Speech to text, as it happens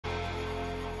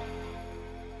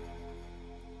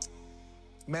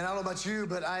Man, I don't know about you,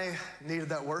 but I needed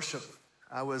that worship.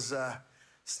 I was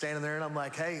standing there and I'm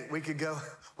like, hey, we could do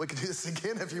this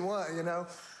again if you want, you know?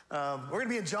 We're gonna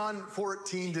be in John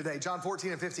 14 today, John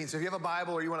 14 and 15. So if you have a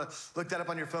Bible or you wanna look that up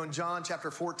on your phone, John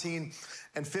chapter 14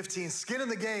 and 15, skin in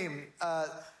the game.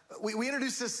 We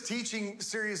introduced this teaching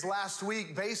series last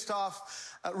week based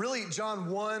off really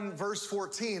John 1 verse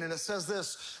 14. And it says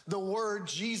this, the word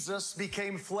Jesus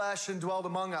became flesh and dwelled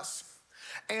among us.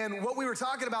 And what we were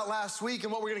talking about last week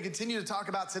and what we're going to continue to talk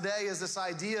about today is this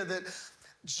idea that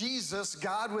Jesus,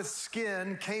 God with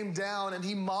skin, came down and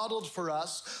he modeled for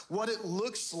us what it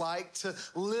looks like to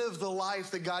live the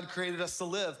life that God created us to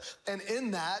live. And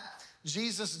in that,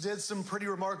 Jesus did some pretty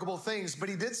remarkable things, but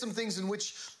he did some things in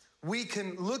which we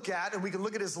can look at, and we can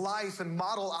look at his life and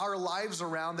model our lives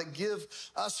around that give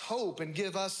us hope and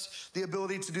give us the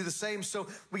ability to do the same. So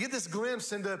we get this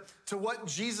glimpse into what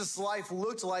Jesus' life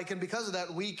looked like, and because of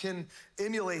that, we can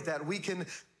emulate that. We can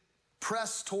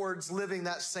press towards living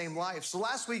that same life. So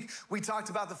last week, we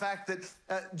talked about the fact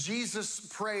that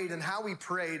Jesus prayed and how he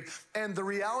prayed, and the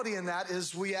reality in that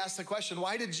is we asked the question,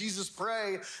 why did Jesus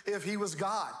pray if he was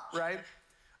God, right?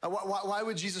 Why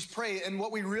would Jesus pray? And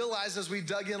what we realized as we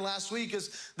dug in last week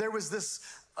is there was this,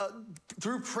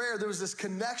 through prayer, there was this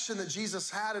connection that Jesus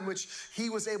had in which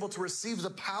he was able to receive the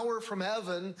power from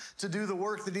heaven to do the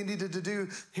work that he needed to do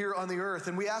here on the earth.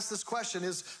 And we asked this question,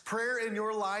 is prayer in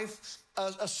your life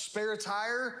a spare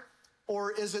tire,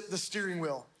 or is it the steering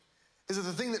wheel? Is it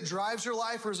the thing that drives your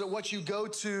life, or is it what you go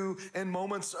to in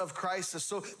moments of crisis?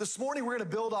 So this morning we're going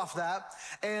to build off that,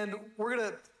 and we're going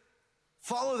to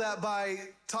follow that by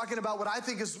talking about what I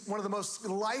think is one of the most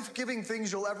life-giving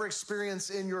things you'll ever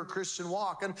experience in your Christian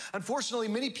walk. And unfortunately,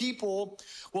 many people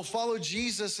will follow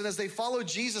Jesus, and as they follow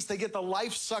Jesus, they get the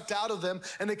life sucked out of them,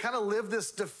 and they kind of live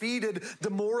this defeated,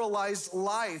 demoralized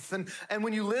life. And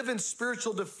when you live in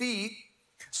spiritual defeat,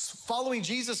 following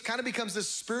Jesus kind of becomes this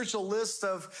spiritual list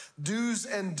of do's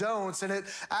and don'ts, and it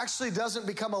actually doesn't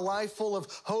become a life full of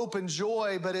hope and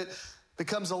joy, but it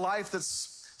becomes a life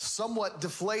that's somewhat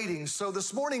deflating. So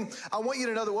this morning, I want you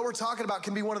to know that what we're talking about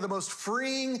can be one of the most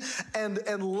freeing and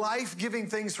life-giving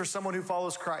things for someone who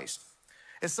follows Christ.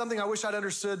 It's something I wish I'd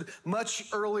understood much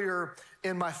earlier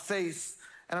in my faith.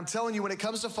 And I'm telling you, when it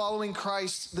comes to following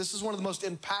Christ, this is one of the most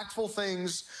impactful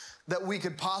things that we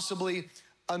could possibly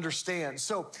understand.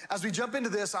 So as we jump into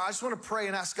this, I just want to pray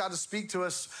and ask God to speak to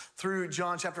us through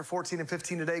John chapter 14 and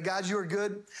 15 today. God, you are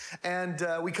good. And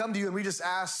we come to you and we just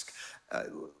ask,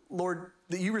 Lord,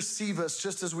 that you receive us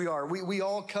just as we are. We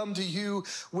all come to you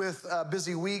with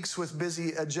busy weeks, with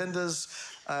busy agendas,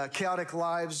 chaotic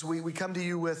lives. We come to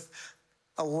you with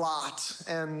a lot,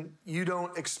 and you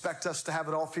don't expect us to have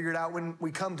it all figured out when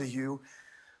we come to you.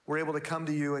 We're able to come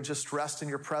to you and just rest in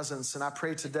your presence. And I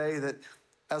pray today that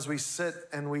as we sit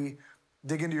and we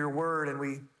dig into your word and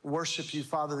we worship you,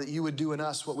 Father, that you would do in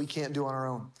us what we can't do on our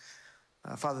own.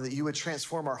 Father, that you would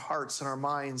transform our hearts and our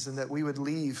minds, and that we would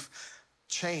leave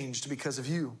changed because of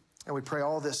you. And we pray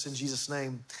all this in Jesus'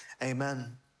 name,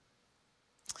 amen.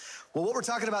 Well, what we're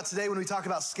talking about today when we talk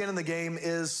about skin in the game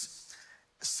is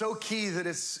so key that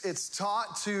it's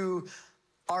taught to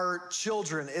our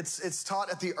children. It's taught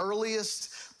at the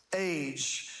earliest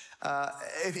age.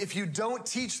 If you don't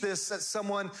teach this to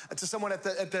someone at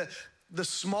the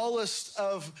smallest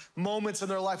of moments in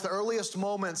their life, the earliest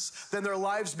moments, then their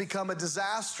lives become a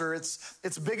disaster.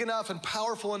 It's big enough and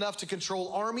powerful enough to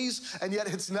control armies, and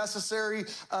yet it's necessary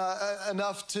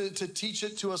enough to teach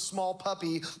it to a small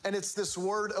puppy, and it's this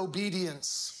word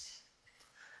obedience.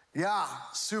 Yeah,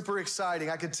 super exciting.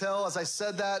 I could tell as I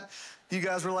said that, you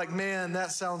guys were like, man,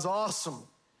 that sounds awesome.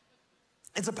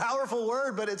 It's a powerful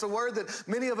word, but it's a word that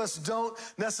many of us don't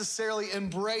necessarily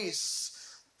embrace.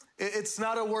 It's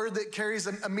not a word that carries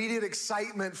an immediate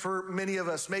excitement for many of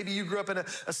us. Maybe you grew up in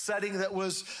a setting that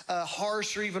was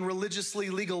harsh or even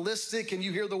religiously legalistic, and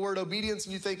you hear the word obedience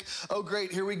and you think, oh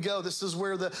great, here we go. This is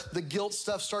where the guilt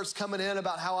stuff starts coming in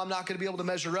about how I'm not going to be able to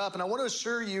measure up. And I want to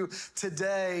assure you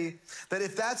today that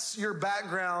if that's your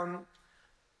background,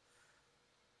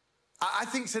 I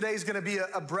think today is going to be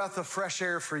a breath of fresh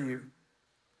air for you.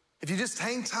 If you just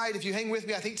hang tight, if you hang with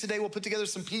me, I think today we'll put together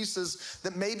some pieces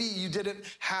that maybe you didn't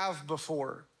have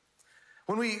before.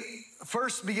 When we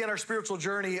first began our spiritual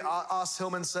journey, Os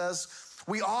Hillman says,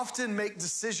 we often make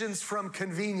decisions from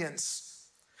convenience.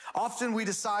 Often we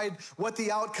decide what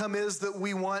the outcome is that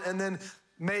we want and then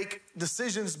make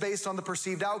decisions based on the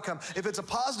perceived outcome. If it's a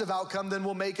positive outcome, then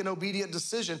we'll make an obedient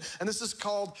decision. And this is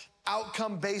called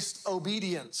outcome-based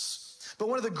obedience. But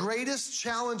one of the greatest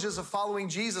challenges of following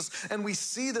Jesus, and we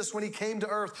see this when he came to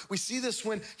earth, we see this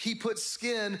when he put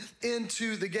skin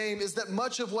into the game, is that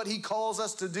much of what he calls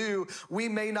us to do, we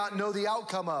may not know the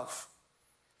outcome of.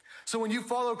 So when you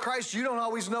follow Christ, you don't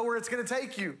always know where it's going to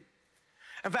take you.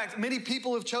 In fact, many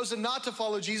people have chosen not to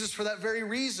follow Jesus for that very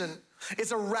reason. It's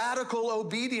a radical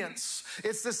obedience.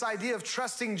 It's this idea of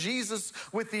trusting Jesus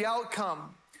with the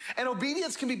outcome. And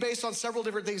obedience can be based on several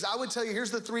different things. I would tell you,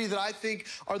 here's the three that I think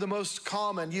are the most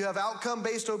common. You have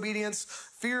outcome-based obedience,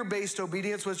 fear-based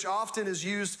obedience, which often is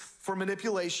used for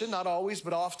manipulation, not always,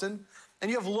 but often. And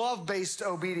you have love-based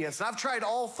obedience. And I've tried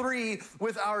all three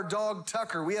with our dog,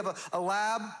 Tucker. We have a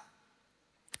lab,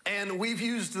 and we've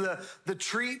used the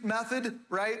treat method,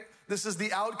 right? This is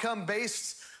the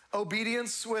outcome-based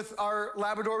obedience with our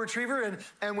Labrador Retriever.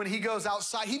 And when he goes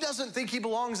outside, he doesn't think he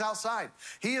belongs outside.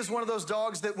 He is one of those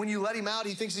dogs that when you let him out,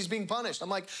 he thinks he's being punished. I'm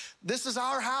like, this is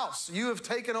our house. You have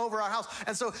taken over our house.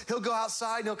 And so he'll go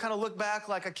outside and he'll kind of look back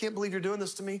like, I can't believe you're doing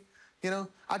this to me. You know,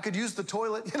 I could use the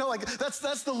toilet. You know, like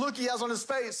that's the look he has on his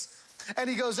face. And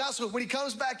he goes out. So when he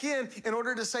comes back in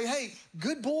order to say, hey,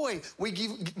 good boy, we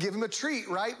give him a treat,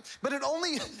 right? But it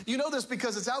only, you know this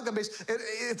because it's outcome-based.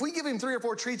 If we give him 3 or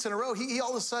 4 treats in a row, he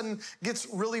all of a sudden gets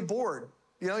really bored.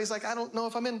 You know, he's like, I don't know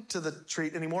if I'm into the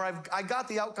treat anymore. I got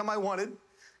the outcome I wanted.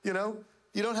 You know,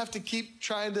 you don't have to keep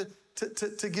trying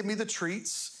to give me the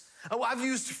treats. Oh, I've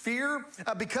used fear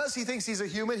because he thinks he's a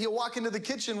human. He'll walk into the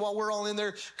kitchen while we're all in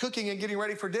there cooking and getting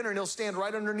ready for dinner, and he'll stand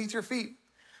right underneath your feet.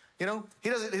 You know, he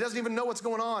doesn't even know what's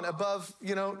going on above,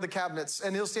 you know, the cabinets,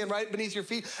 and he'll stand right beneath your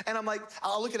feet. And I'm like,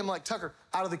 I'll look at him like, Tucker,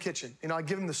 out of the kitchen. You know, I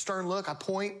give him the stern look. I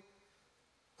point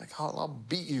like, I'll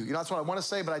beat you. You know, that's what I want to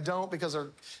say, but I don't because our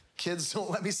kids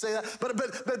don't let me say that.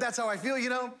 But that's how I feel,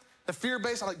 you know, the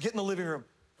fear-based. I'm like, get in the living room,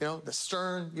 you know, the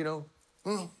stern, you know,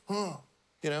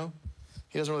 you know,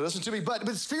 he doesn't really listen to me, but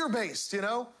it's fear-based, you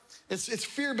know. It's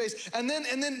fear-based. And then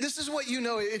this is what you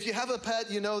know. If you have a pet,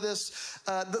 you know this.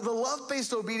 The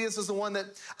love-based obedience is the one that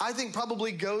I think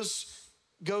probably goes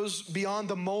beyond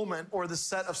the moment or the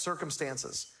set of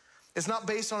circumstances. It's not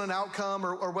based on an outcome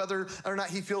or whether or not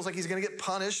he feels like he's going to get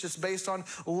punished. It's based on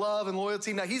love and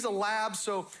loyalty. Now, he's a lab,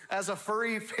 so as a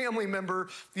furry family member,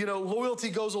 you know, loyalty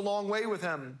goes a long way with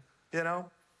him, you know.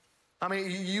 I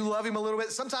mean, you love him a little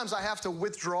bit. Sometimes I have to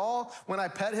withdraw when I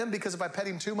pet him because if I pet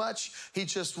him too much, he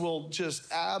will just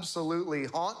absolutely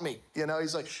haunt me. You know,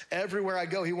 he's like, everywhere I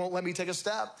go, he won't let me take a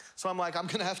step. So I'm like, I'm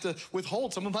going to have to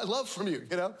withhold some of my love from you,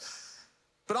 you know?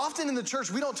 But often in the church,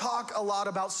 we don't talk a lot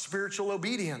about spiritual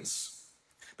obedience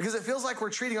because it feels like we're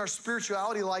treating our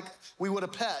spirituality like we would a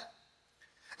pet.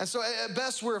 And so at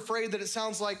best, we're afraid that it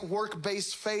sounds like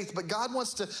work-based faith, but God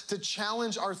wants to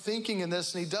challenge our thinking in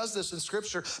this, and he does this in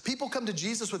Scripture. People come to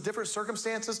Jesus with different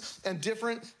circumstances and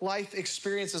different life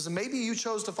experiences, and maybe you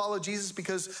chose to follow Jesus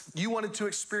because you wanted to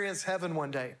experience heaven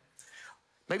one day.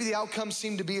 Maybe the outcome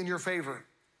seemed to be in your favor.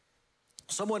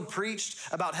 Someone preached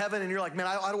about heaven and you're like, man,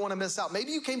 I don't want to miss out.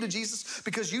 Maybe you came to Jesus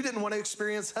because you didn't want to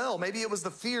experience hell. Maybe it was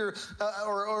the fear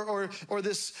or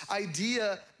this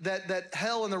idea that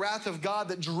hell and the wrath of God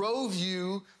that drove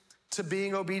you to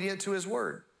being obedient to his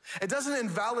word. It doesn't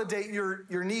invalidate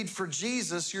your need for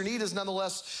Jesus. Your need is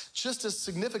nonetheless just as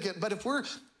significant. But if we're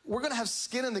going to have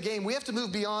skin in the game, we have to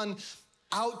move beyond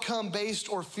outcome-based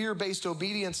or fear-based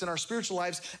obedience in our spiritual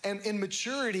lives, and in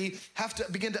maturity have to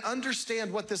begin to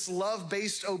understand what this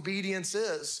love-based obedience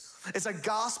is. It's a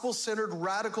gospel-centered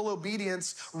radical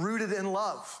obedience rooted in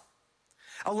love.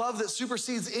 A love that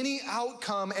supersedes any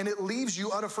outcome and it leaves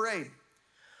you unafraid.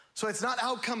 So it's not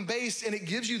outcome-based and it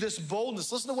gives you this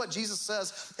boldness. Listen to what Jesus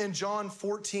says in John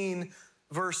 14,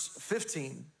 verse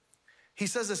 15. He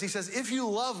says this, he says, if you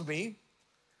love me,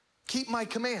 keep my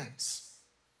commands.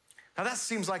 Now that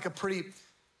seems like a pretty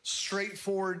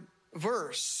straightforward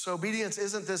verse. Obedience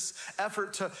isn't this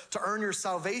effort to earn your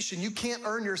salvation. You can't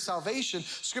earn your salvation.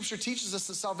 Scripture teaches us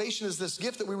that salvation is this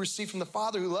gift that we receive from the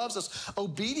Father who loves us.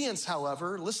 Obedience,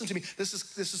 however, listen to me, this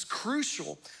is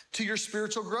crucial to your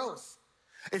spiritual growth.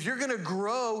 If you're going to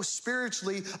grow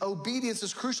spiritually, obedience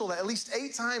is crucial. At least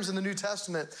 8 times in the New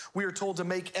Testament, we are told to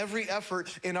make every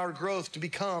effort in our growth to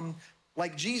become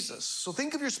like Jesus. So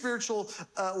think of your spiritual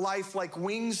life like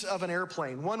wings of an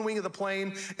airplane. One wing of the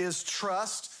plane is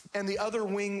trust, and the other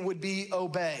wing would be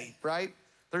obey, right?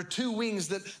 There are 2 wings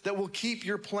that will keep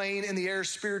your plane in the air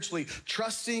spiritually,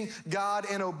 trusting God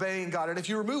and obeying God. And if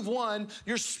you remove one,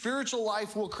 your spiritual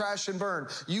life will crash and burn.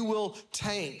 You will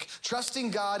tank.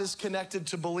 Trusting God is connected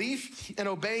to belief, and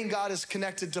obeying God is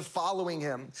connected to following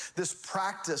him, this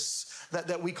practice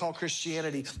that we call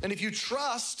Christianity. And if you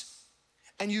trust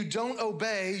and you don't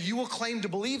obey, you will claim to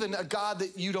believe in a God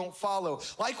that you don't follow.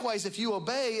 Likewise, if you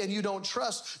obey and you don't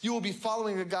trust, you will be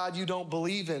following a God you don't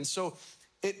believe in. So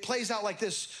it plays out like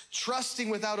this: trusting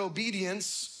without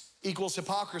obedience equals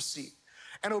hypocrisy.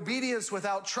 And obedience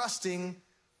without trusting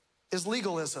is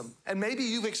legalism. And maybe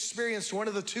you've experienced one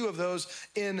of the two of those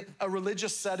in a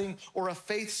religious setting or a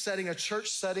faith setting, a church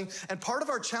setting. And part of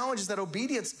our challenge is that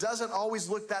obedience doesn't always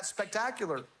look that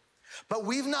spectacular. But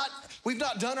we've not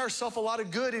done ourselves a lot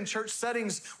of good in church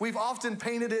settings. We've often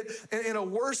painted it in a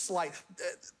worse light.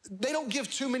 They don't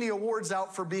give too many awards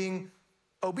out for being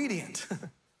obedient.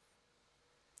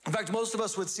 In fact, most of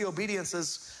us would see obedience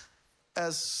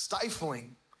as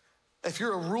stifling. If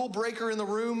you're a rule breaker in the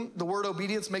room, the word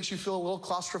obedience makes you feel a little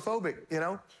claustrophobic, you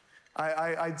know?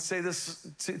 I say this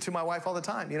to my wife all the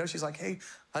time. You know, she's like, hey,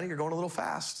 honey, you're going a little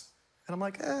fast. And I'm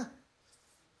like, all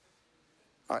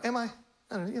right, am I?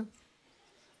 I don't know, you know.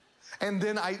 And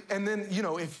then, you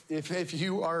know, if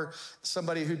you are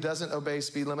somebody who doesn't obey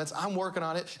speed limits, I'm working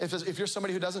on it. If you're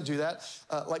somebody who doesn't do that,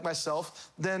 like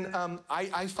myself, then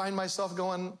I find myself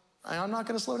going, I'm not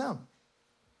going to slow down.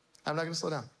 I'm not going to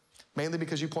slow down. Mainly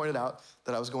because you pointed out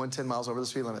that I was going 10 miles over the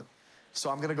speed limit. So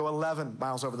I'm going to go 11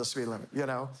 miles over the speed limit, you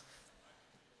know.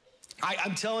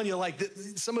 I'm telling you, like,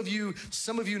 some of you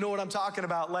know what I'm talking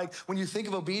about. Like, when you think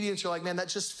of obedience, you're like, man, that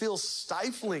just feels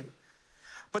stifling.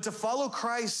 But to follow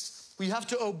Christ, you have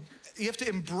to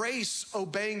embrace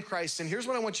obeying Christ. And here's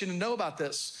what I want you to know about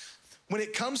this. When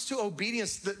it comes to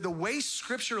obedience, the way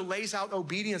Scripture lays out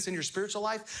obedience in your spiritual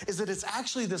life is that it's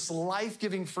actually this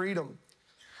life-giving freedom.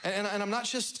 And I'm not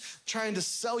just trying to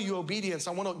sell you obedience.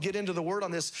 I want to get into the word on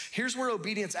this. Here's where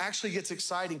obedience actually gets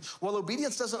exciting. While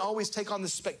obedience doesn't always take on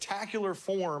this spectacular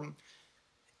form,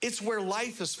 it's where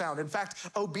life is found. In fact,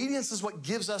 obedience is what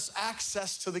gives us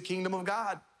access to the kingdom of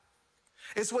God.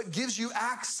 It's what gives you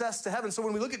access to heaven. So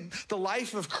when we look at the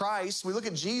life of Christ, we look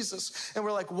at Jesus, and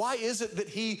we're like, why is it that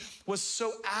he was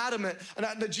so adamant?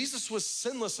 And Jesus was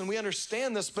sinless, and we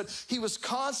understand this, but he was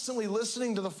constantly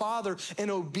listening to the Father in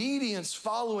obedience,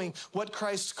 following what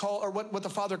Christ called, or what the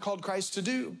Father called Christ to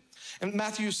do. And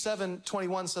Matthew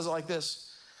 7:21 says it like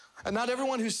this: and not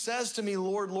everyone who says to me,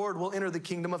 Lord, Lord, will enter the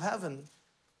kingdom of heaven.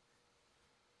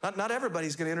 Not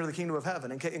everybody's going to enter the kingdom of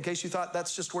heaven. In case you thought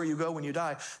that's just where you go when you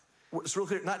die. It's real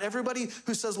clear. Not everybody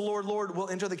who says, Lord, Lord, will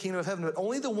enter the kingdom of heaven, but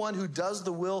only the one who does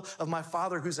the will of my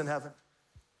Father who's in heaven.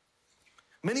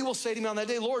 Many will say to me on that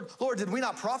day, Lord, Lord, did we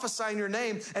not prophesy in your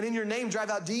name, and in your name drive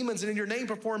out demons, and in your name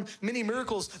perform many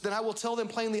miracles? Then I will tell them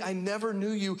plainly, I never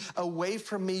knew you. Away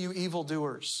from me, you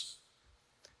evildoers.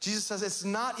 Jesus says it's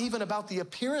not even about the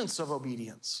appearance of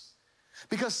obedience.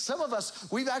 Because some of us,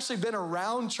 we've actually been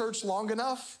around church long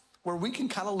enough where we can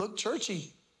kind of look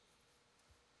churchy.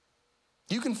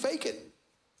 You can fake it.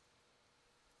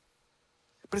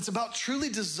 But it's about truly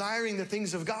desiring the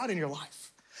things of God in your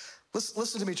life.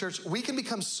 Listen to me, church. We can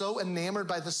become so enamored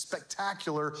by the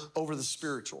spectacular over the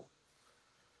spiritual.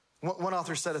 One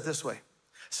author said it this way: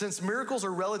 since miracles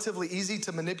are relatively easy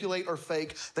to manipulate or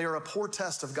fake, they are a poor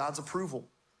test of God's approval.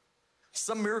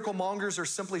 Some miracle mongers are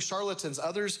simply charlatans.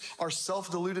 Others are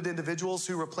self-deluded individuals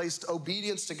who replaced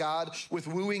obedience to God with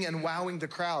wooing and wowing the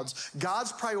crowds.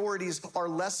 God's priorities are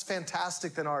less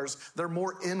fantastic than ours. They're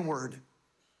more inward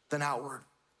than outward.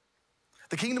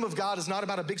 The kingdom of God is not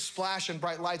about a big splash and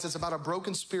bright lights. It's about a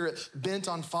broken spirit bent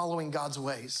on following God's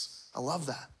ways. I love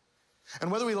that.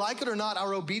 And whether we like it or not,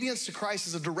 our obedience to Christ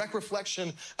is a direct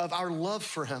reflection of our love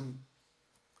for him.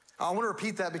 I want to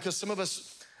repeat that because some of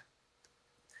us,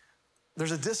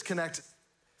 there's a disconnect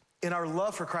in our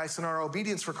love for Christ and our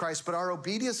obedience for Christ, but our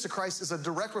obedience to Christ is a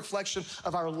direct reflection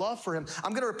of our love for him.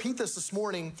 I'm going to repeat this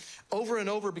morning over and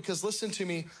over because, listen to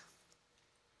me,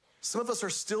 some of us are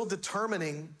still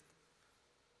determining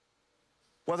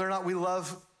whether or not we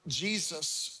love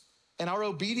Jesus, and our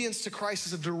obedience to Christ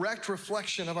is a direct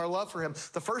reflection of our love for him.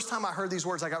 The first time I heard these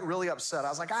words, I got really upset. I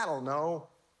was like, I don't know.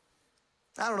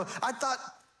 I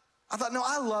thought, no,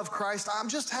 I love Christ. I'm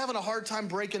just having a hard time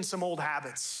breaking some old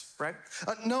habits, right?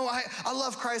 No, I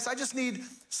love Christ. I just need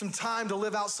some time to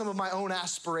live out some of my own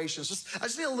aspirations. I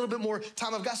just need a little bit more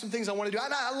time. I've got some things I want to do.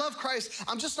 I love Christ.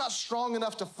 I'm just not strong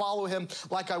enough to follow him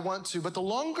like I want to. But the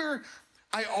longer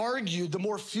I argued, the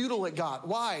more futile it got.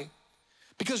 Why?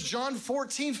 Because John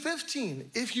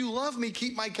 14:15, if you love me,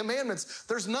 keep my commandments.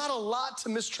 There's not a lot to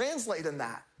mistranslate in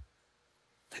that.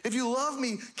 If you love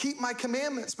me, keep my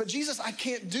commandments. But Jesus, I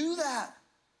can't do that.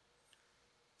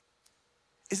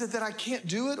 Is it that I can't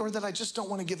do it or that I just don't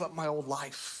want to give up my old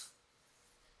life?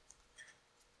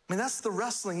 I mean, that's the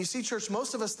wrestling. You see, church,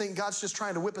 most of us think God's just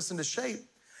trying to whip us into shape.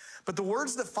 But the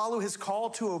words that follow his call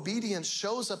to obedience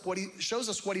shows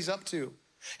us what he's up to.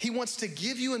 He wants to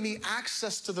give you and me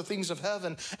access to the things of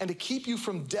heaven and to keep you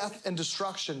from death and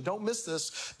destruction. Don't miss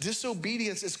this.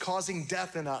 Disobedience is causing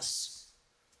death in us.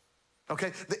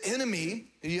 Okay, the enemy,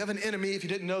 you have an enemy, if you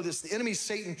didn't know this, the enemy,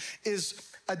 Satan,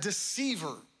 is a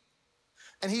deceiver.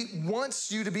 And he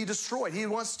wants you to be destroyed. He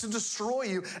wants to destroy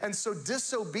you. And so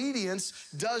disobedience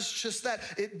does just that.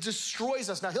 It destroys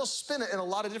us. Now, he'll spin it in a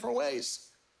lot of different ways.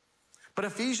 But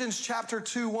Ephesians chapter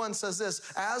 2:1 says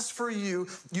this, as for you,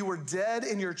 you were dead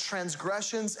in your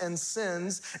transgressions and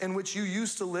sins in which you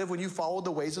used to live when you followed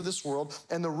the ways of this world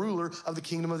and the ruler of the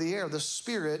kingdom of the air, the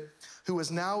spirit who is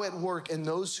now at work in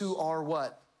those who are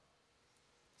what?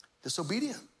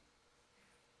 Disobedient.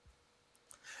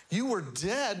 You were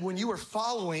dead when you were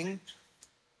following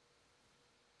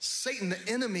Satan, the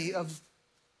enemy of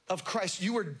Christ.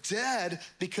 You were dead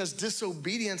because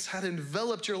disobedience had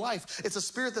enveloped your life. It's a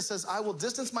spirit that says, I will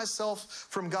distance myself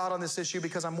from God on this issue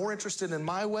because I'm more interested in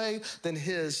my way than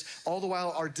his. All the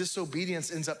while, our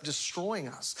disobedience ends up destroying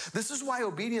us. This is why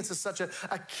obedience is such a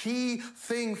key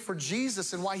thing for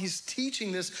Jesus and why he's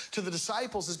teaching this to the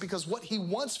disciples, is because what he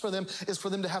wants for them is for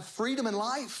them to have freedom in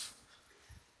life.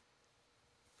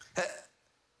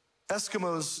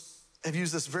 Eskimos have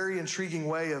used this very intriguing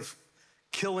way of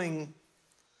killing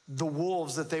the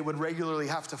wolves that they would regularly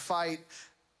have to fight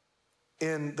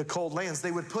in the cold lands.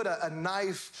 They would put a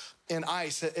knife in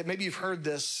ice. Maybe you've heard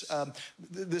this.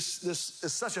 This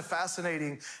is such a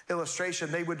fascinating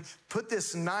illustration. They would put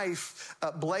this knife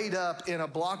blade up in a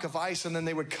block of ice, and then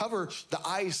they would cover the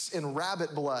ice in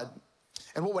rabbit blood.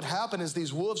 And what would happen is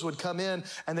these wolves would come in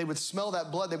and they would smell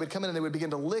that blood. They would come in and they would begin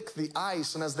to lick the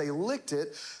ice. And as they licked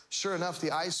it, sure enough,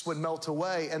 the ice would melt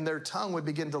away and their tongue would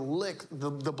begin to lick the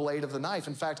blade of the knife.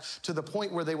 In fact, to the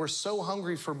point where they were so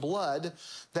hungry for blood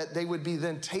that they would be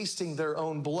then tasting their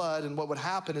own blood. And what would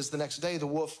happen is the next day, the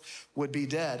wolf would be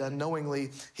dead. Unknowingly,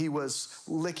 he was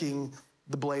licking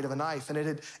the blade of a knife, and it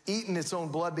had eaten its own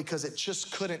blood because it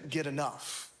just couldn't get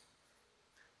enough.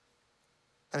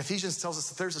 And Ephesians tells us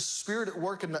that there's a spirit at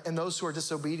work in those who are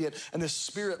disobedient, and this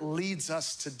spirit leads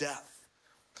us to death.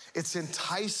 It's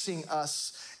enticing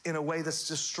us in a way that's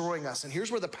destroying us. And here's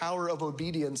where the power of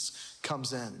obedience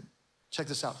comes in. Check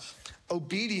this out.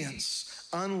 Obedience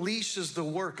unleashes the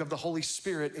work of the Holy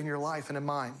Spirit in your life and in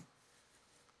mine.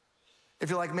 If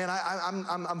you're like, man,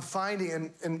 I'm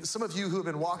finding, and some of you who have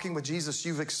been walking with Jesus,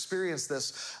 you've experienced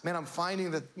this. Man, I'm finding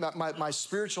that my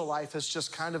spiritual life has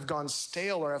just kind of gone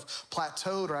stale, or I've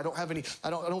plateaued, or I don't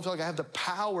feel like I have the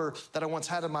power that I once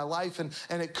had in my life. And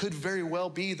it could very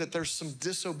well be that there's some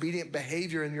disobedient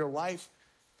behavior in your life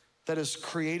that has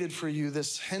created for you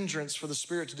this hindrance for the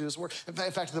Spirit to do his work. In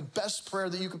fact, the best prayer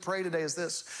that you can pray today is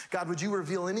this: God, would you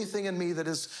reveal anything in me that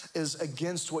is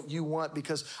against what you want,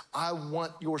 because I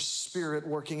want your Spirit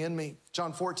working in me.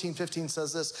 John 14:15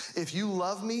 says this: if you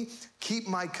love me, keep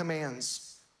my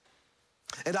commands.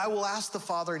 And I will ask the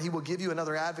Father, and he will give you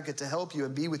another advocate to help you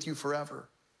and be with you forever.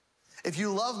 If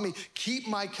you love me, keep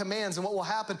my commands. And what will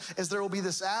happen is there will be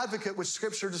this advocate, which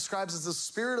Scripture describes as the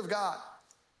Spirit of God,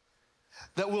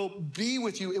 that will be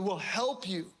with you. It will help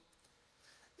you.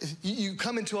 You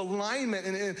come into alignment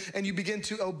and you begin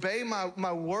to obey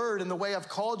my word and the way I've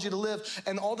called you to live.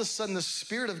 And all of a sudden, the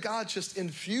Spirit of God just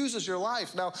infuses your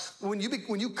life. Now, when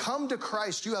you come to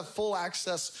Christ, you have full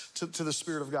access to the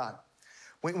Spirit of God.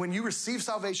 When you receive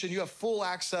salvation, you have full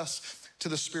access to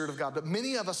the Spirit of God. But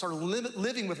many of us are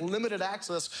living with limited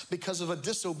access because of a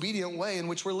disobedient way in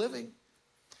which we're living.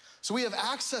 So we have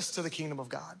access to the kingdom of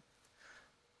God,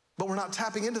 but we're not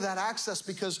tapping into that access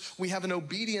because we have an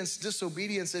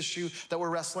disobedience issue that we're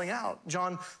wrestling out.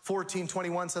 John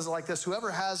 14:21 says it like this: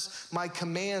 whoever has my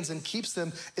commands and keeps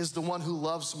them is the one who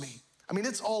loves me. I mean,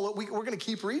 it's all, we're going to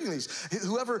keep reading these.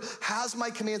 Whoever has my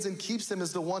commands and keeps them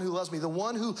is the one who loves me. The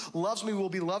one who loves me will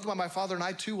be loved by my Father, and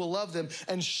I too will love them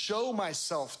and show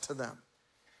myself to them.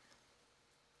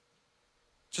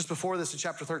 Just before this, in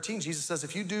chapter 13, Jesus says,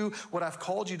 if you do what I've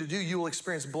called you to do, you will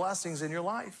experience blessings in your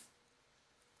life.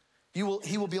 He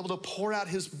will be able to pour out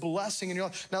his blessing in your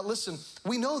life. Now listen,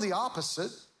 we know the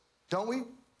opposite, don't we?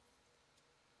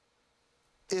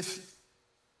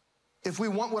 If we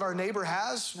want what our neighbor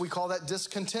has, we call that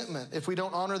discontentment. If we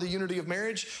don't honor the unity of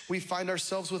marriage, we find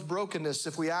ourselves with brokenness.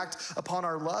 If we act upon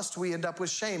our lust, we end up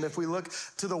with shame. If we look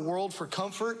to the world for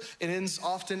comfort, it ends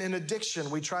often in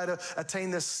addiction. We try to attain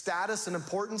this status and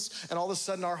importance, and all of a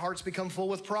sudden our hearts become full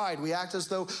with pride. We act as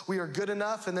though we are good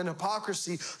enough, and then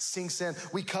hypocrisy sinks in.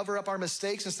 We cover up our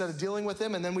mistakes instead of dealing with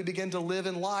them, and then we begin to live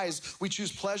in lies. We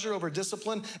choose pleasure over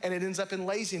discipline, and it ends up in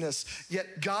laziness.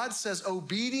 Yet God says,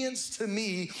 obedience to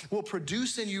me will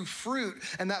produce in you fruit,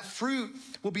 and that fruit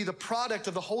will be the product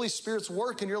of the Holy Spirit's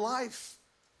work in your life.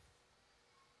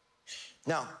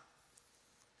 Now,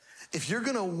 if you're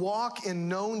gonna walk in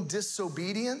known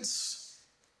disobedience,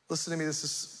 listen to me, this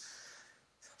is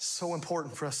so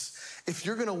important for us. If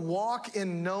you're gonna walk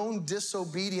in known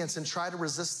disobedience and try to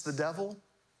resist the devil,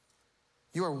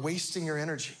 you are wasting your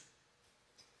energy.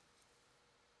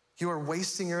 You are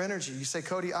wasting your energy. You say,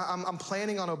 Cody, I'm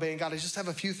planning on obeying God. I just have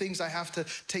a few things I have to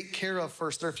take care of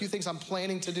first. There are a few things I'm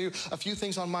planning to do, a few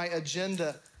things on my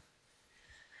agenda.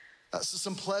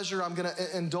 Some pleasure I'm gonna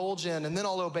indulge in, and then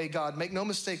I'll obey God. Make no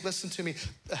mistake, listen to me.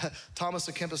 Thomas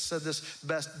à Kempis said this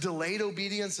best: delayed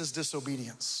obedience is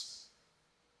disobedience.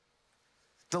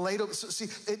 See,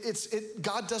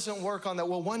 God doesn't work on that.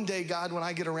 Well, one day, God, when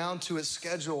I get around to his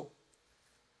schedule,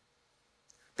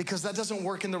 because that doesn't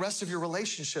work in the rest of your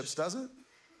relationships, does it?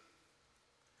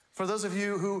 For those of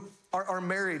you who are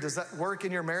married, does that work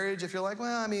in your marriage? If you're like,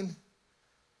 well, I mean,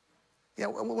 yeah,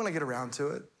 when I get around to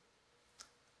it.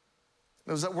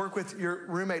 Does that work with your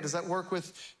roommate? Does that work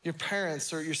with your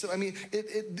parents or your? I mean,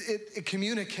 it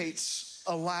communicates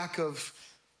a lack of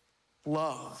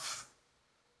love.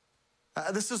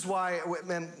 This is why,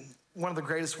 man, one of the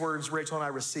greatest words Rachel and I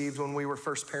received when we were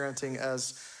first parenting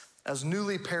as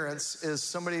newly parents is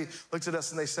somebody looked at us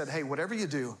and they said, hey, whatever you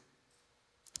do.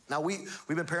 Now, we've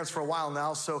been parents for a while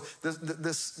now, so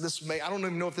this may, I don't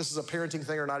even know if this is a parenting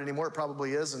thing or not anymore. It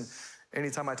probably is, and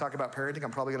anytime I talk about parenting,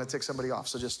 I'm probably gonna tick somebody off,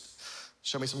 so just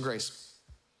show me some grace.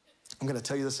 I'm gonna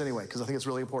tell you this anyway, because I think it's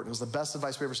really important. It was the best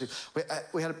advice we ever received.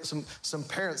 We had some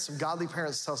parents, some godly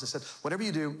parents tell us, they said, whatever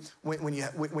you do,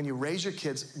 when you raise your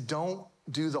kids, don't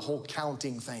do the whole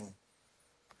counting thing.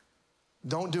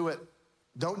 Don't do it.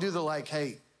 Don't do the like,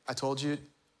 hey, I told you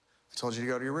to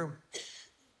go to your room.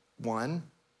 1,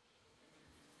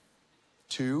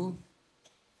 2,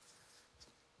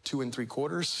 2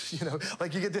 3/4, you know,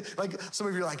 like you get to, like some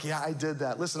of you are like, yeah, I did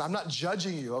that. Listen, I'm not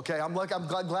judging you, okay? I'm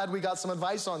glad we got some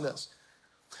advice on this.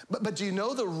 But do you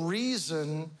know the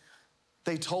reason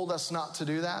they told us not to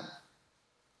do that?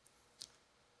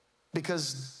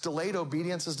 Because delayed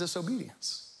obedience is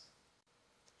disobedience.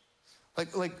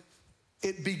 Like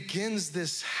it begins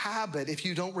this habit. If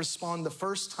you don't respond the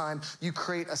first time, you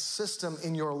create a system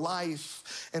in your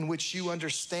life in which you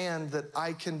understand that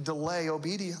I can delay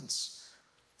obedience.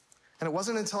 And it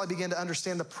wasn't until I began to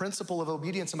understand the principle of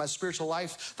obedience in my spiritual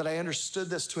life that I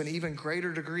understood this to an even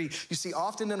greater degree. You see,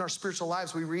 often in our spiritual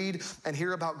lives, we read and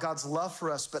hear about God's love for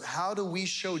us, but how do we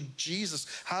show Jesus?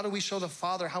 How do we show the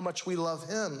Father how much we love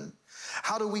him?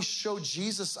 How do we show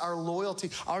Jesus our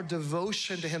loyalty, our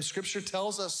devotion to him? Scripture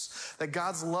tells us that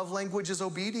God's love language is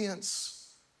obedience.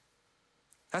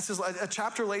 That's a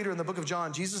chapter later in the book of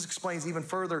John, Jesus explains even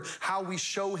further how we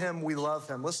show him we love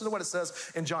him. Listen to what it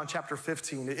says in John chapter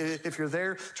 15. If you're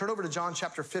there, turn over to John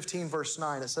chapter 15, verse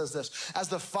 9. It says this: as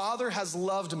the Father has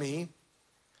loved me,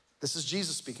 this is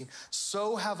Jesus speaking,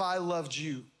 so have I loved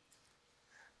you.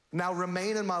 Now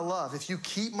remain in my love. If you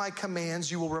keep my commands,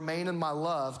 you will remain in my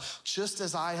love, just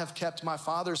as I have kept my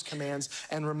Father's commands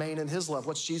and remain in his love.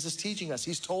 What's Jesus teaching us?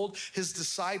 He's told his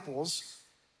disciples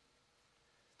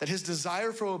that his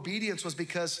desire for obedience was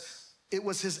because it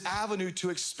was his avenue to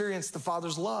experience the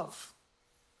Father's love.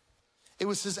 It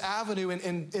was his avenue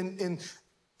in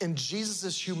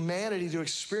Jesus' humanity to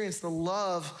experience the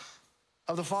love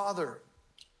of the Father.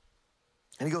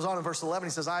 And he goes on in verse 11,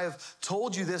 he says, I have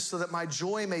told you this so that my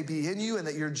joy may be in you and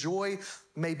that your joy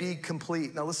may be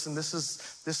complete. Now listen, this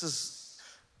is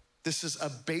a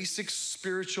basic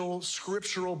spiritual,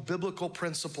 scriptural, biblical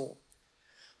principle.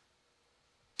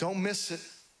 Don't miss it.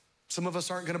 Some of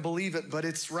us aren't gonna believe it, but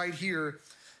it's right here.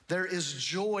 There is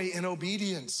joy in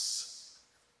obedience.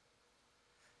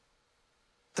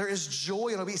 There is joy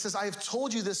in obedience. He says, I have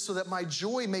told you this so that my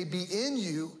joy may be in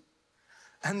you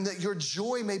and that your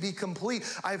joy may be complete.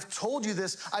 I've told you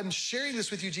this, I'm sharing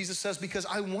this with you, Jesus says, because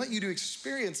I want you to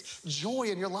experience joy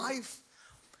in your life.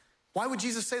 Why would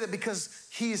Jesus say that? Because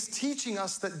he is teaching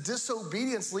us that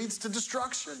disobedience leads to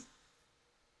destruction.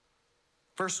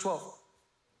 Verse 12,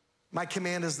 my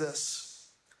command is this: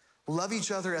 love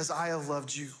each other as I have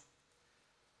loved you.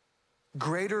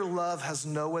 Greater love has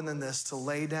no one than this, to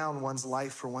lay down one's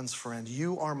life for one's friend.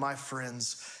 You are my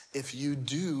friends if you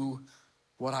do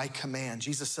what I command.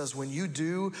 Jesus says, when you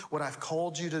do what I've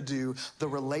called you to do, the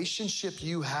relationship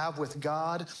you have with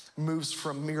God moves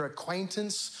from mere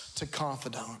acquaintance to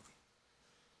confidant.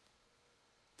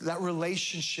 That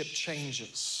relationship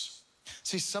changes.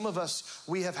 See, some of us,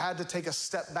 we have had to take a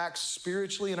step back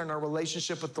spiritually and in our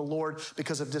relationship with the Lord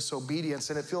because of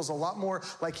disobedience, and it feels a lot more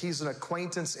like he's an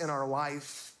acquaintance in our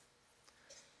life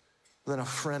than a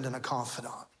friend and a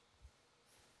confidant.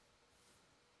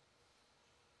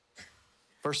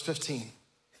 Verse 15,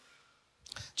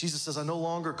 Jesus says, I no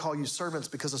longer call you servants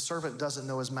because a servant doesn't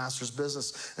know his master's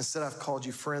business. Instead, I've called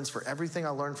you friends, for everything I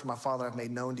learned from my Father I've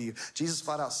made known to you. Jesus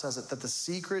flat out says it, that the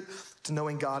secret to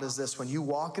knowing God is this: when you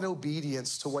walk in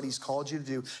obedience to what he's called you to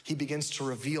do, he begins to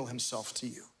reveal himself to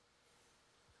you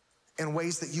in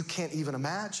ways that you can't even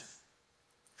imagine.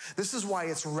 This is why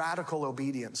it's radical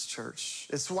obedience, church.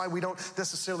 It's why we don't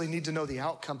necessarily need to know the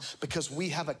outcome, because we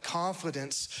have a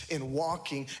confidence in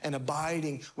walking and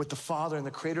abiding with the Father and the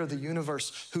creator of the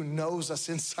universe who knows us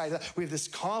inside out. We have this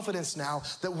confidence now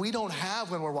that we don't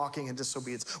have when we're walking in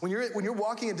disobedience. When you're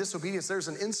walking in disobedience, there's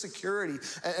an insecurity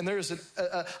and there's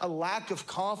a lack of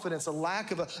confidence, a lack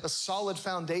of a solid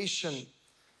foundation.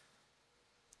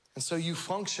 And so you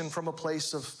function from a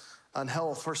place of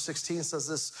unhealth. Verse 16 says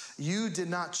this: you did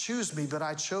not choose me, but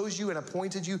I chose you and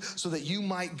appointed you so that you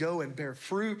might go and bear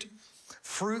fruit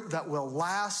that will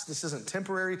last. This isn't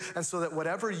temporary. And so that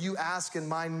whatever you ask in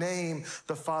my name,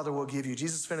 the Father will give you.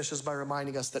 Jesus finishes by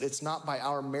reminding us that it's not by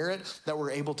our merit that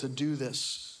we're able to do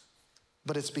this,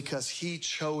 but it's because he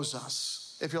chose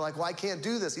us. If you're like, well, I can't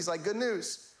do this, he's like, good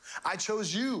news. I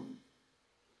chose you.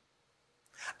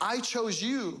 I chose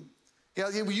you. You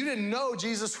know, you didn't know,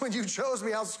 Jesus, when you chose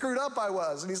me, how screwed up I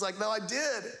was. And he's like, no, I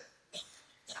did.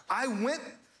 I went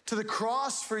to the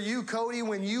cross for you, Cody,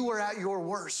 when you were at your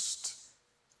worst.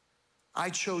 I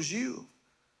chose you.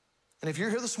 And if you're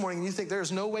here this morning and you think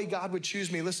there's no way God would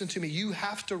choose me, listen to me. You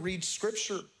have to read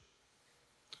Scripture.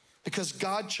 Because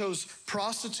God chose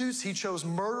prostitutes, he chose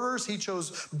murderers, he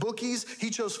chose bookies, he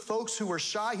chose folks who were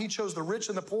shy, he chose the rich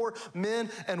and the poor,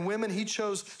 men and women, he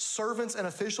chose servants and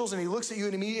officials, and he looks at you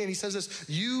and he says this: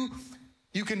 you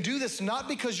can do this not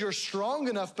because you're strong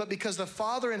enough, but because the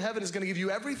Father in heaven is going to give you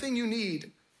everything you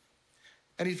need.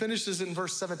 And he finishes it in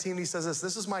verse 17, he says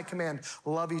this is my command,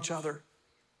 love each other.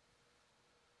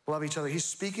 Love each other. He's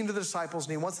speaking to the disciples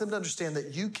and he wants them to understand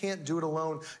that you can't do it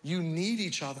alone. You need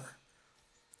each other.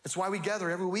 It's why we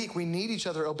gather every week. We need each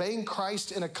other. Obeying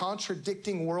Christ in a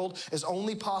contradicting world is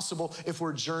only possible if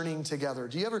we're journeying together.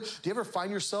 Do you ever find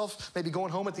yourself maybe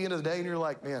going home at the end of the day and you're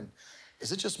like, man,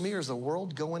 is it just me or is the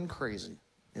world going crazy?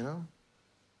 You know?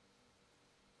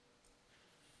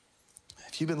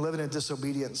 If you've been living in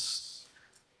disobedience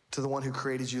to the one who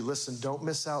created you, listen, don't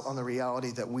miss out on the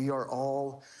reality that we are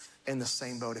all in the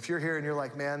same boat. If you're here and you're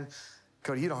like, man,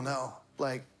 Cody, you don't know.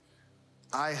 Like,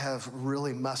 I have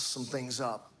really messed some things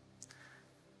up.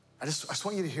 I just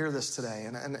want you to hear this today.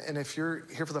 And if you're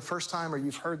here for the first time or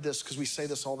you've heard this, because we say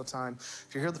this all the time, if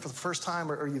you're here for the first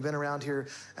time or you've been around here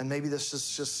and maybe this has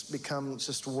just become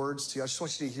just words to you, I just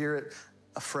want you to hear it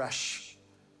afresh.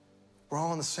 We're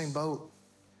all in the same boat.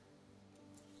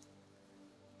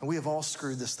 And we have all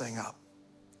screwed this thing up.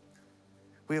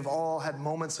 We have all had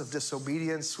moments of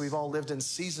disobedience. We've all lived in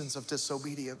seasons of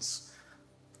disobedience.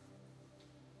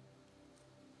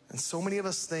 And so many of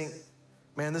us think,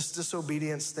 man, this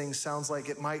disobedience thing sounds like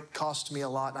it might cost me a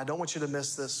lot. And I don't want you to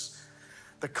miss this.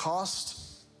 The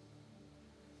cost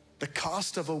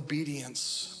of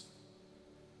obedience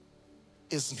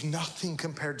is nothing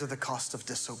compared to the cost of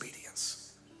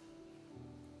disobedience.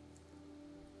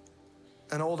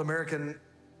 An old American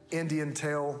Indian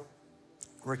tale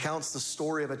recounts the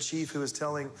story of a chief who is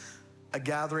telling a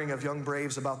gathering of young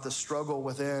braves about the struggle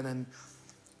within. And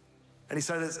he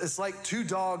said, it's like two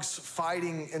dogs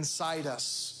fighting inside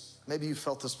us. Maybe you've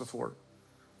felt this before.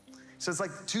 He said, it's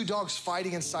like two dogs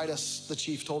fighting inside us, the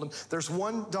chief told him. There's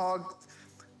one dog,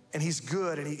 and he's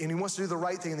good, and he wants to do the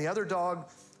right thing. And the other dog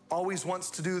always wants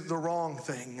to do the wrong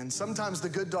thing. And sometimes the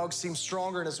good dog seems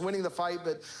stronger and is winning the fight,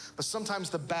 but sometimes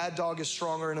the bad dog is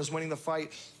stronger and is winning the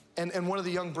fight. And one of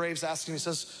the young braves asked him, he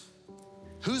says,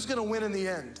 who's going to win in the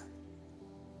end?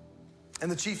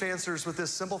 And the chief answers with this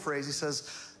simple phrase. He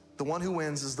says, the one who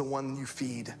wins is the one you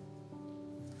feed.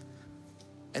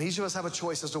 And each of us have a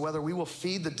choice as to whether we will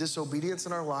feed the disobedience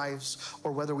in our lives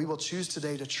or whether we will choose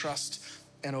today to trust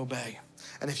and obey.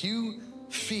 And if you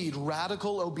feed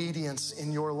radical obedience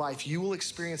in your life, you will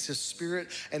experience his spirit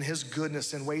and his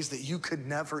goodness in ways that you could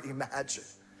never imagine.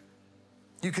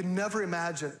 You could never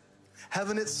imagine.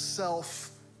 Heaven itself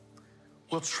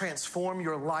will transform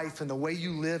your life, and the way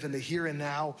you live in the here and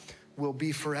now will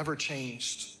be forever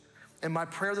changed. And my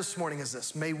prayer this morning is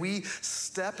this: may we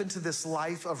step into this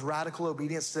life of radical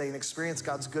obedience today and experience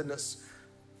God's goodness.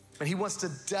 And he wants to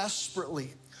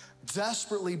desperately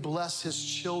bless his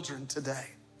children today.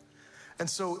 And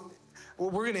so we're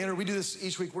going to enter, we do this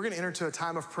each week, we're going to enter into a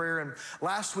time of prayer. And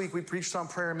last week we preached on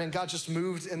prayer, and man, God just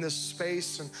moved in this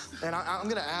space. And I'm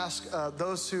going to ask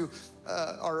those who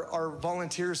are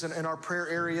volunteers in our prayer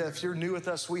area, if you're new with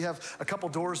us, we have a couple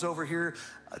doors over here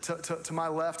to my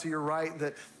left, to your right,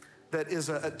 that that is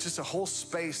just a whole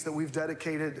space that we've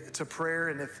dedicated to prayer.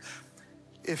 And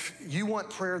if you want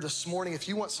prayer this morning, if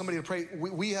you want somebody to pray,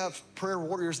 we have prayer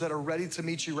warriors that are ready to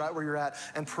meet you right where you're at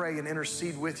and pray and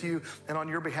intercede with you and on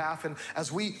your behalf. And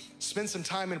as we spend some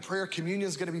time in prayer, communion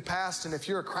is going to be passed. And if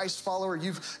you're a Christ follower,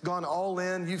 you've gone all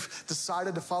in, you've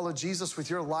decided to follow Jesus with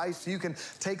your life, you can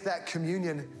take that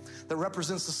communion that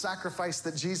represents the sacrifice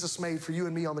that Jesus made for you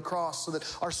and me on the cross so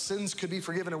that our sins could be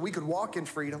forgiven and we could walk in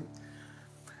freedom.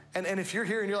 And if you're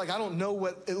here and you're like, I don't know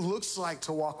what it looks like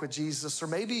to walk with Jesus, or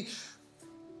maybe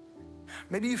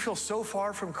you feel so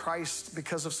far from Christ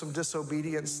because of some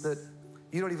disobedience that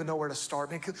you don't even know where to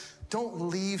start. Don't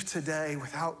leave today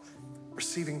without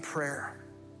receiving prayer.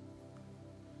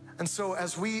 And so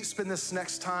as we spend this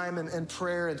next time in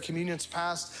prayer and communion's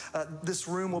passed, this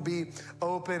room will be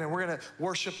open and we're gonna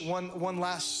worship one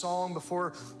last song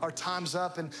before our time's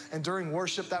up. And during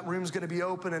worship, that room's gonna be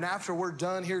open. And after we're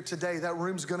done here today, that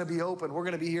room's gonna be open. We're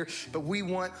gonna be here, but we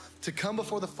want to come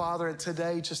before the Father and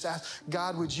today just ask,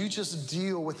 God, would you just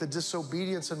deal with the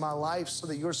disobedience in my life so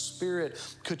that your Spirit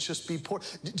could just be poured?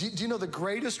 Do you know the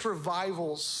greatest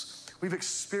revivals we've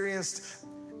experienced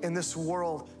in this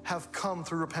world have come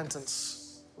through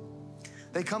repentance?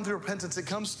 They come through repentance. It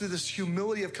comes through this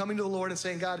humility of coming to the Lord and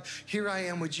saying, God, here I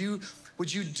am. Would you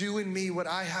do in me what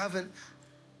I haven't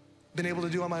been able to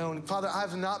do on my own? Father,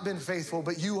 I've not been faithful,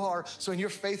 but you are. So in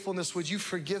your faithfulness, would you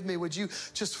forgive me? Would you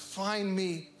just find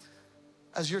me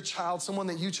as your child, someone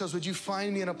that you chose? Would you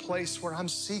find me in a place where I'm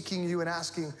seeking you and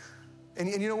asking? And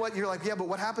you know what? You're like, yeah, but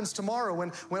what happens tomorrow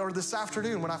or this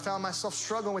afternoon when I found myself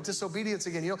struggling with disobedience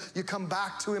again? You come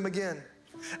back to him again.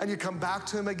 And you come back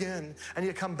to him again. And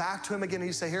you come back to him again. And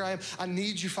you say, here I am. I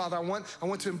need you, Father. I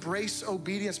want to embrace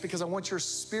obedience because I want your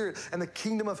Spirit and the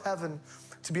kingdom of heaven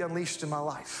to be unleashed in my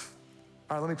life.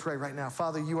 All right, let me pray right now.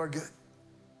 Father, you are good.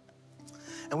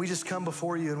 And we just come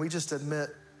before you and we just admit,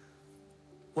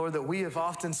 Lord, that we have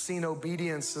often seen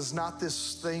obedience as not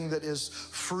this thing that is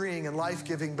freeing and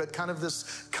life-giving, but kind of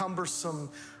this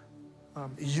cumbersome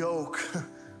yoke,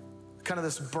 kind of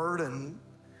this burden.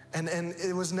 And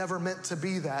it was never meant to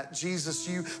be that. Jesus,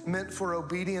 you meant for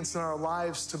obedience in our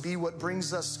lives to be what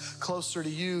brings us closer to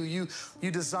you.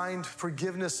 You designed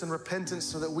forgiveness and repentance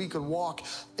so that we could walk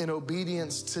in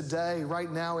obedience today, right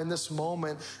now, in this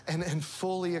moment, and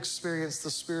fully experience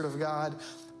the Spirit of God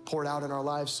poured out in our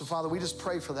lives. So Father, we just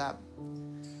pray for that.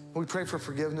 We pray for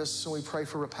forgiveness and we pray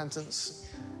for repentance.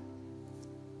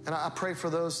 And I pray for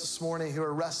those this morning who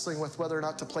are wrestling with whether or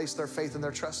not to place their faith and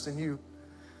their trust in you.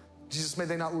 Jesus, may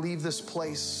they not leave this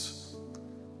place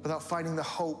without finding the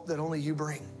hope that only you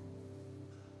bring.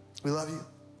 We love you.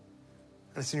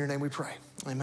 And it's in your name we pray.